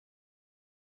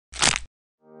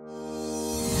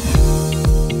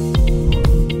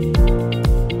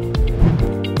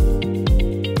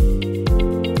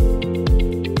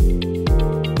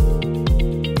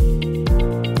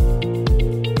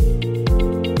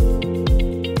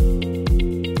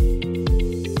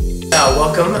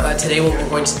welcome. Today what we're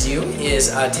going to do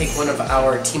is take one of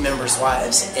our team members'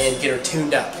 wives and get her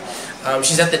tuned up.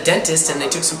 She's at the dentist and they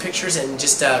took some pictures and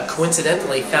just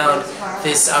coincidentally found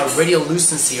this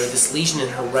radiolucency, or this lesion in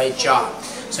her right jaw.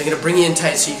 So I'm going to bring you in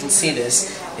tight so you can see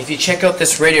this. If you check out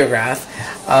this radiograph,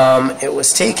 it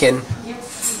was taken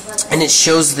and it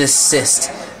shows this cyst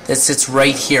that sits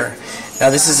right here. Now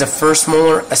this is a first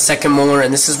molar, a second molar,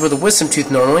 and this is where the wisdom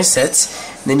tooth normally sits.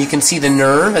 And then you can see the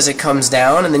nerve as it comes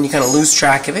down, and then you kind of lose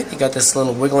track of it. You got this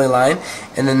little wiggly line,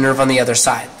 and then nerve on the other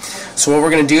side. So what we're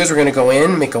going to do is we're going to go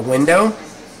in, make a window,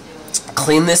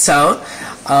 clean this out,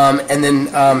 and then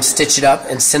stitch it up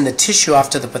and send the tissue off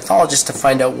to the pathologist to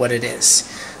find out what it is.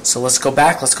 So let's go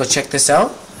back, let's go check this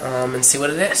out, and see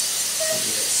what it is.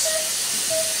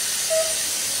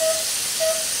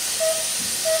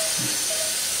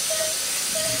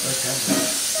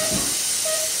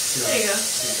 There you go.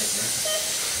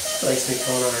 She likes me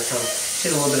pulling on her tongue.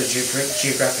 She has a little bit of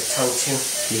geographic tongue too.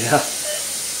 Yeah.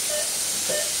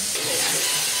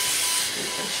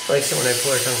 She likes it when I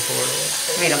pull her tongue forward a little.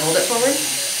 Want me to hold it forward?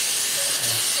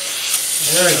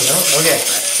 There we go. Okay.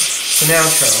 So now,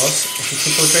 Charles, if you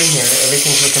take a look right here,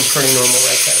 everything's looking pretty normal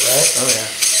right there, right? Oh yeah.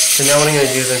 So now what I'm going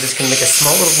to do is I'm just going to make a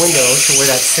small little window to where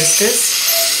that cyst is,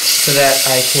 so that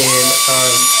I can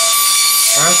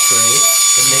aspirate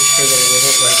and make sure that it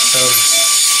isn't like some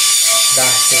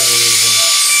vascular lesion.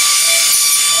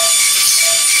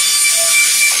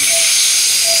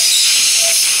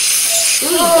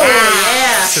 Ooh,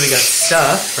 yeah. So we got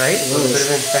stuff, right? A little bit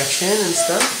of infection and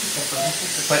stuff,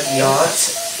 but not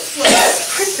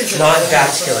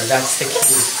vascular. That's the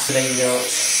key, so that you don't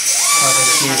have a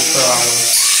huge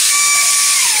problem.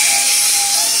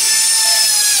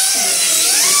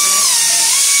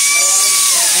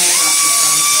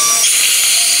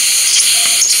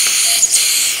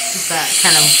 That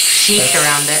kind of sheath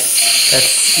around it.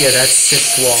 That's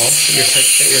cyst wall that you're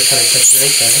kind of touching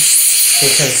right there.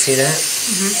 Can you kind of see that?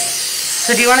 Mm-hmm.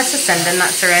 So do you want us to send in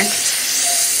that syringe?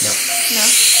 No. No?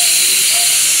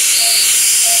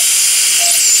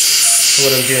 So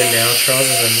what I'm doing now, Charles,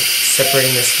 is I'm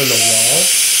separating this from the wall,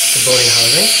 the bony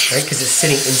housing, right? Because it's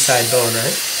sitting inside bone,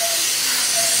 right?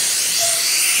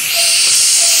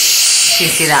 Do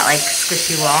you see that like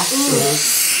squishy wall?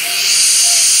 Mm-hmm.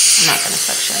 I'm not going to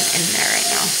suction in there right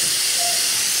now.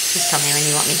 Just tell me when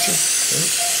you want me to. Okay.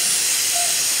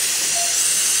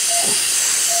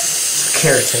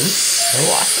 Keratin, right?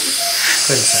 Oh, awesome.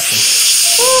 Go ahead and suction.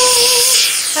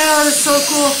 Oh, that's so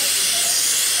cool.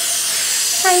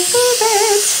 I love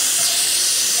it.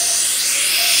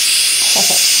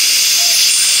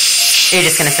 You're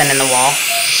just going to send in the wall?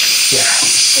 Yeah.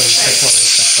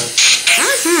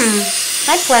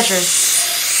 My pleasure.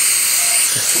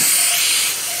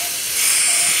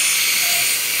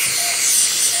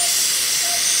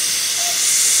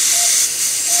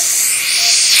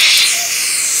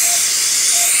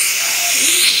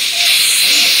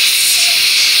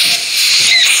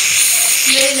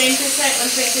 Maybe 9%,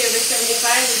 1.3 over 75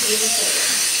 would be even further.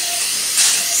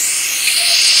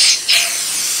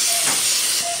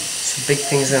 Some big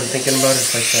things that I'm thinking about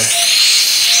is like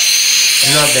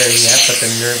I'm not there yet, but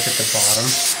the nerve at the bottom.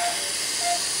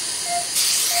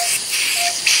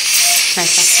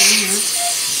 Nice section,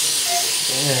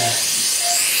 Yeah.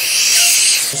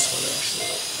 This one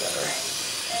actually looks better.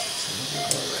 So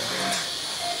we'll go around.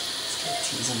 Start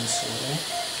teasing this away.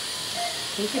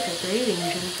 Thank you for breathing,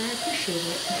 Jennifer. I appreciate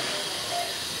it.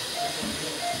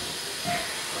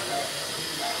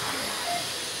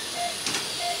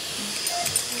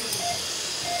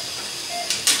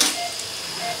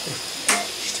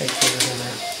 Just take fingers in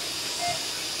there.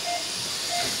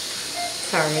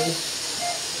 Sorry.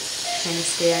 Trying to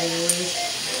stay out of your way.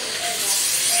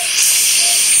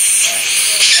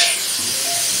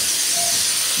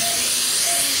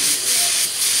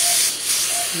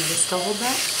 Can you just hold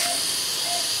that?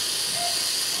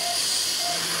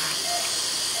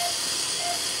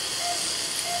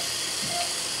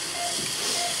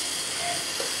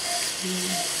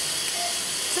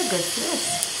 It's a good twist.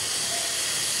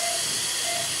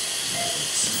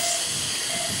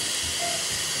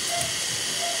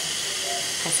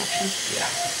 Dissection? Yeah.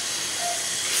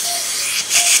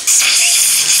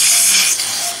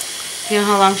 Do you know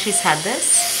how long she's had this?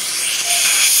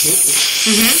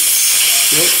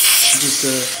 Nope.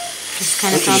 Just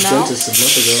kind of found out? Dentist a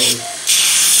month ago.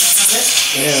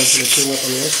 Yeah, I was going to clean up on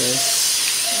the outside.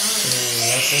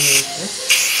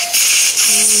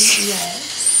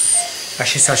 Yes.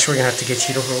 Actually, Sasha, we're going to have to get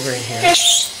you to hold right here.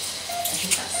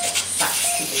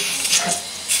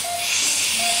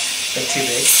 Like too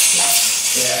big?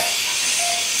 Yeah.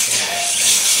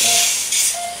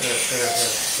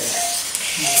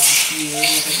 Yeah. You look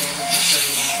at the picture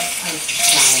about I was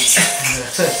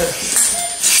dying.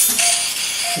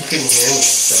 You couldn't hear me,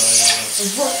 so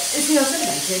Well, is he also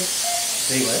demented?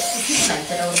 Is he what? Is he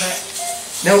demented a little bit?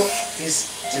 Nope, he's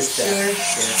just deaf. Sure.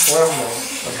 Yeah. Well, no,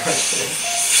 I'm not sure.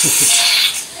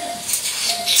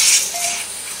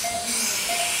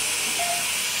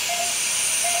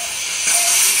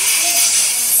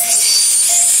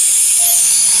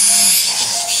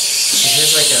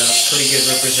 Here's like a pretty good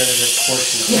representative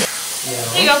portion of it. Yeah.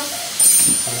 There you go.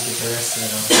 Let me get the rest of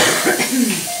it on.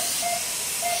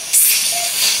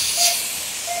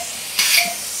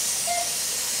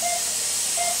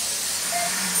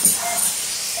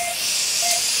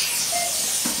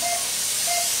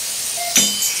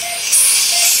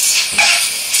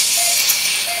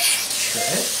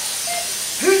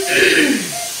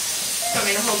 Want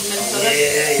me to hold Minnesota?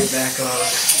 Yeah, you're back on.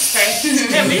 Sorry.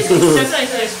 Yeah, we just stepped on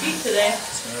each other's feet today.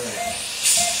 It's alright.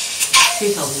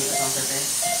 She told me it was on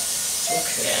purpose.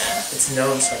 Okay. Yeah. It's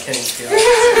known, so I can't even feel it.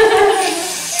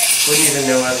 Wouldn't even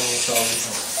know how to use all these.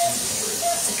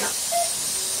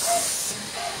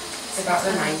 I got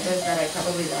reminded that I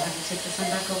probably will have to take this one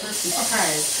back over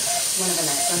because one of the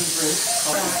next ones, Ruth,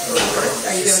 called me.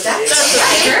 Are you good with that?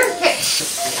 Sure.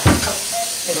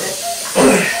 Is it?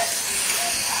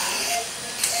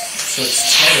 So it's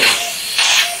tethered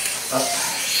up.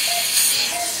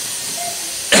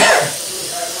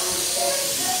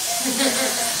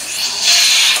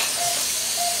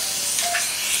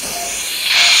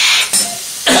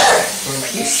 One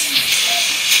piece.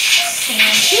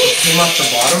 It came off the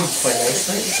bottom quite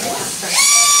nicely.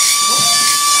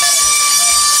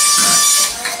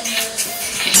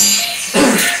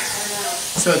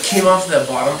 So it came off the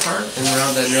bottom part and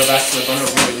around the neurovascular bundle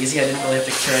really easy. I didn't really have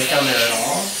to carry it down there at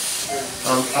all.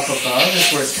 Up above is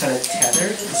where it's kind of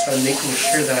tethered, and so I'm making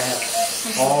sure that I have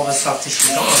all the soft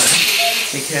tissue gone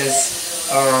because,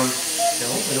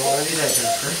 no, we don't want to do that,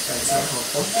 Jennifer. That's not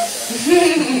helpful.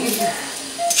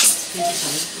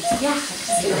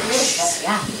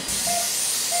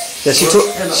 Yeah,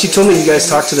 she told me you guys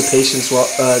talk to the patients while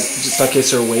just in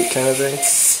case their weight kind of thing.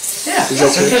 Yeah, Is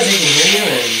that true? sometimes they can hear you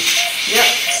and, yep.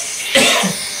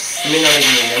 I may not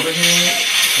even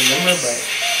remember,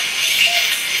 but...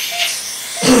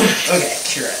 Okay,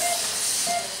 curette.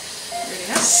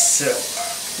 So,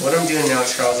 what I'm doing now,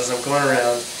 Charles, is I'm going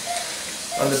around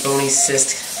on the bony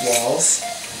cyst walls,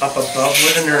 up above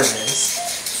where the nerve is,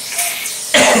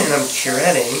 and I'm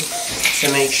curetting to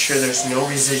make sure there's no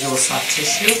residual soft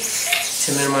tissue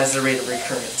to minimize the rate of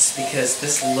recurrence, because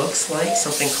this looks like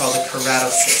something called a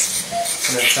keratocyst,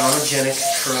 an odontogenic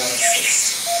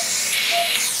keratocyst.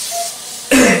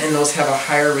 And those have a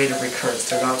higher rate of recurrence.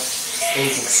 They're not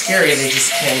anything scary, they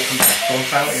just can come back. Bone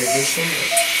file irrigation.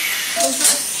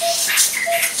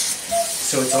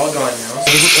 So it's all gone now.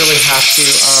 I didn't really have to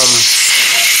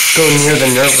go near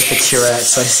the nerve with the curette,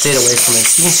 so I stayed away from it.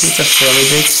 So you can see it's a fairly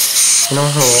big,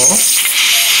 hole.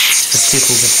 This tooth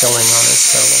needs a filling on it,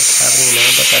 so a little cavity in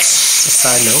there, but that's a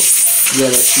side note.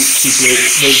 Yeah, she's waiting.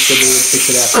 They said they would fix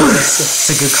it after.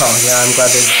 It's a good call. Yeah, I'm glad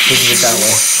they did it that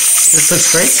way. This looks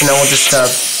great, so now we'll just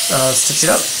stitch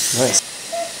it up. Nice.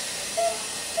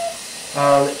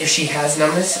 If she has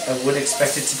numbness, I would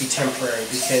expect it to be temporary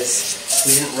because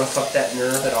we didn't rough up that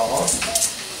nerve at all,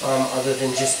 other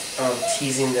than just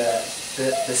teasing the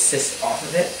cyst off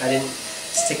of it. I didn't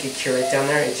stick a curette down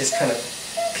there. It just kind of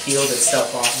peeled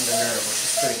itself off of the nerve, which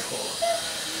is pretty cool.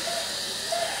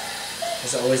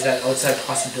 There's always that outside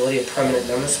possibility of permanent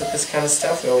numbness with this kind of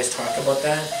stuff. We always talk about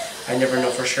that. I never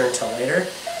know for sure until later,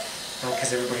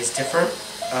 because everybody's different,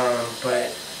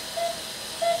 but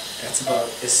that's about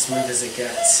as smooth as it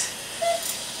gets.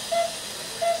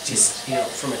 Just,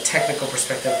 from a technical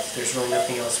perspective, there's really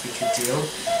nothing else we could do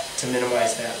to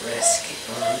minimize that risk,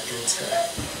 and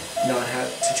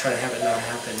to try to have it not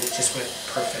happen. It just went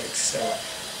perfect, so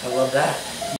I love that.